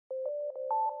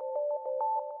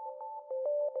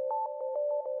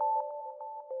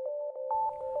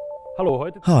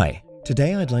Hi,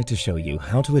 today I'd like to show you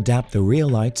how to adapt the rear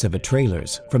lights of a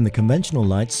trailers from the conventional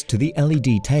lights to the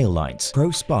LED tail lights Pro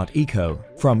Spot Eco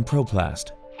from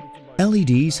Proplast.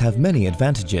 LEDs have many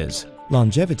advantages: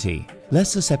 longevity, less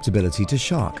susceptibility to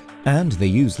shock, and they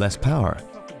use less power.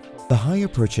 The higher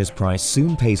purchase price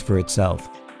soon pays for itself.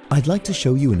 I'd like to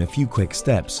show you in a few quick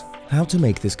steps how to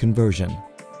make this conversion.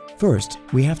 First,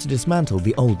 we have to dismantle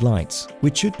the old lights,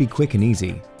 which should be quick and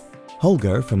easy.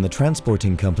 Holger from the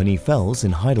transporting company Fels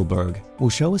in Heidelberg will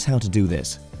show us how to do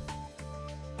this.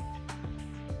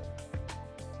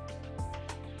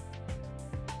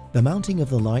 The mounting of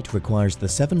the light requires the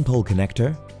 7-pole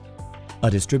connector, a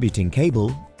distributing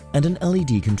cable, and an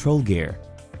LED control gear.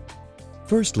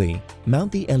 Firstly,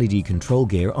 mount the LED control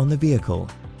gear on the vehicle.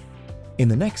 In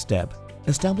the next step,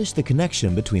 establish the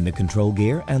connection between the control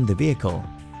gear and the vehicle.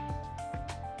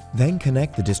 Then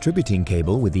connect the distributing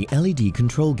cable with the LED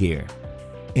control gear.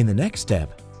 In the next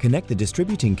step, connect the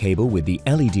distributing cable with the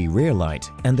LED rear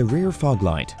light and the rear fog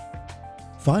light.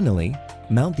 Finally,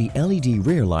 mount the LED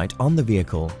rear light on the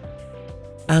vehicle.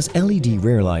 As LED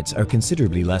rear lights are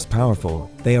considerably less powerful,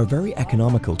 they are very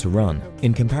economical to run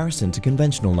in comparison to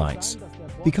conventional lights.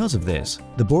 Because of this,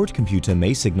 the board computer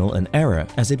may signal an error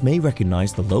as it may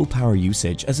recognize the low power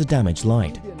usage as a damaged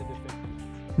light.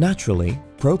 Naturally,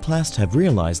 Proplast have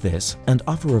realized this and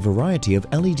offer a variety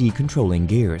of LED controlling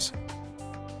gears.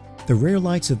 The rear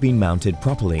lights have been mounted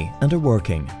properly and are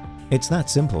working. It's that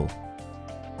simple.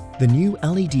 The new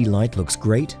LED light looks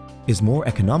great, is more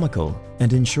economical,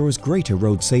 and ensures greater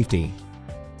road safety.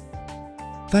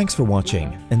 Thanks for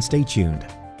watching and stay tuned.